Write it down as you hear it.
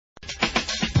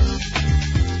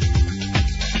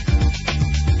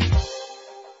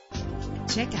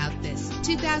Check out this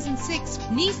 2006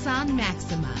 Nissan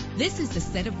Maxima. This is the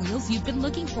set of wheels you've been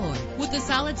looking for, with a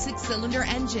solid 6-cylinder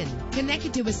engine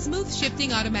connected to a smooth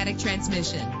shifting automatic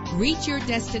transmission. Reach your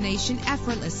destination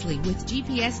effortlessly with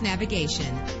GPS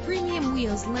navigation. Premium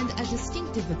wheels lend a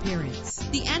distinctive appearance.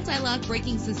 The anti-lock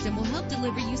braking system will help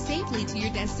deliver you safely to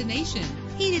your destination.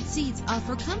 Heated seats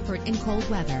offer comfort in cold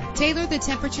weather. Tailor the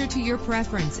temperature to your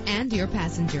preference and your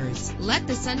passengers. Let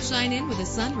the sunshine in with a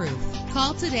sunroof.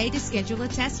 Call today to schedule a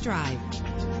test drive.